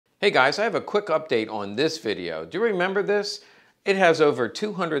Hey guys, I have a quick update on this video. Do you remember this? It has over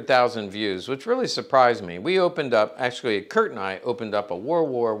 200,000 views, which really surprised me. We opened up, actually Kurt and I opened up a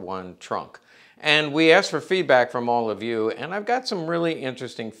World War I trunk. And we asked for feedback from all of you, and I've got some really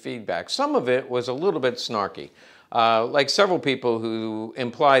interesting feedback. Some of it was a little bit snarky. Like several people who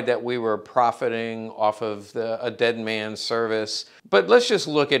implied that we were profiting off of a dead man's service. But let's just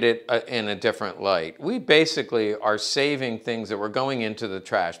look at it in a different light. We basically are saving things that were going into the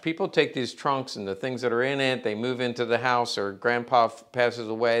trash. People take these trunks and the things that are in it, they move into the house, or grandpa passes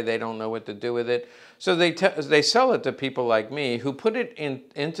away, they don't know what to do with it. So they sell it to people like me who put it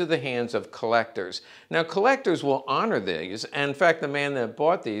into the hands of collectors. Now collectors will honor these, and in fact the man that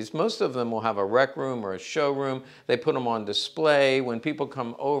bought these, most of them will have a rec room or a showroom. They put them on display. When people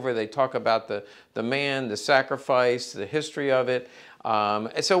come over, they talk about the man, the sacrifice, the history of it.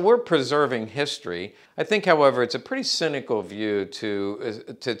 So we're preserving history. I think, however, it's a pretty cynical view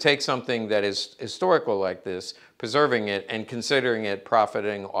to take something that is historical like this, preserving it, and considering it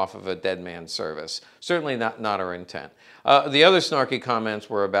profiting off of a dead man's service. Certainly not our intent. The other snarky comments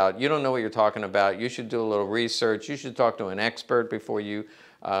were about, you don't know what you're talking about, you should do a little research, you should talk to an expert before you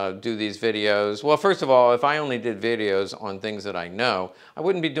do these videos. Well, first of all, if I only did videos on things that I know, I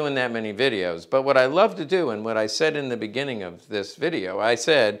wouldn't be doing that many videos. But what I love to do, and what I said in the beginning of this video, I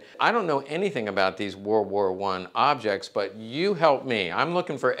said, I don't know anything about these World War I objects, but you help me. I'm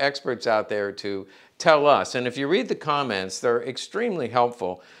looking for experts out there to tell us. And if you read the comments, they're extremely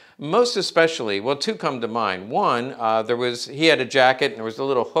helpful. Most especially, well, two come to mind. One, he had a jacket and there was a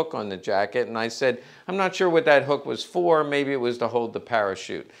little hook on the jacket, and I said, I'm not sure what that hook was for. Maybe it was to hold the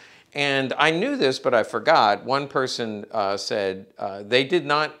parachute. And I knew this, but I forgot. One person said they did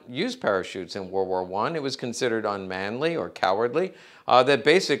not use parachutes in World War I. It was considered unmanly or cowardly. That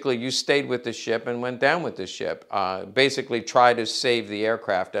basically you stayed with the ship and went down with the ship. Basically try to save the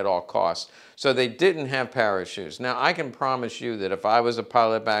aircraft at all costs. So they didn't have parachutes. Now I can promise you that if I was a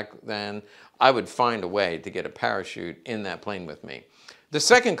pilot back then, I would find a way to get a parachute in that plane with me. The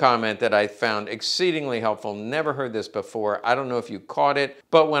second comment that I found exceedingly helpful, never heard this before, I don't know if you caught it,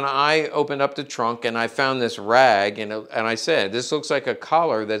 but when I opened up the trunk and I found this rag, and I said, this looks like a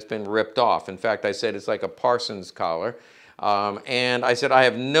collar that's been ripped off. In fact, I said it's like a Parsons collar. And I said, I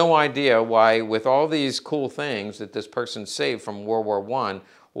have no idea why, with all these cool things that this person saved from World War I,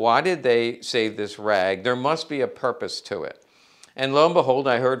 why did they save this rag? There must be a purpose to it. And lo and behold,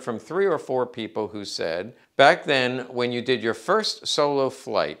 I heard from 3 or 4 people who said, back then, when you did your first solo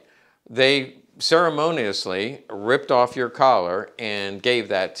flight, they ceremoniously ripped off your collar and gave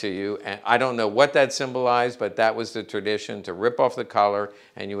that to you. And I don't know what that symbolized, but that was the tradition, to rip off the collar,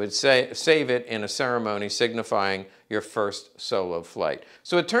 and you would save it in a ceremony signifying your first solo flight.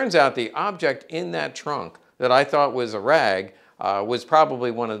 So it turns out the object in that trunk that I thought was a rag was probably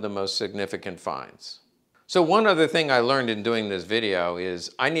one of the most significant finds. So one other thing I learned in doing this video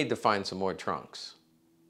is I need to find some more trunks.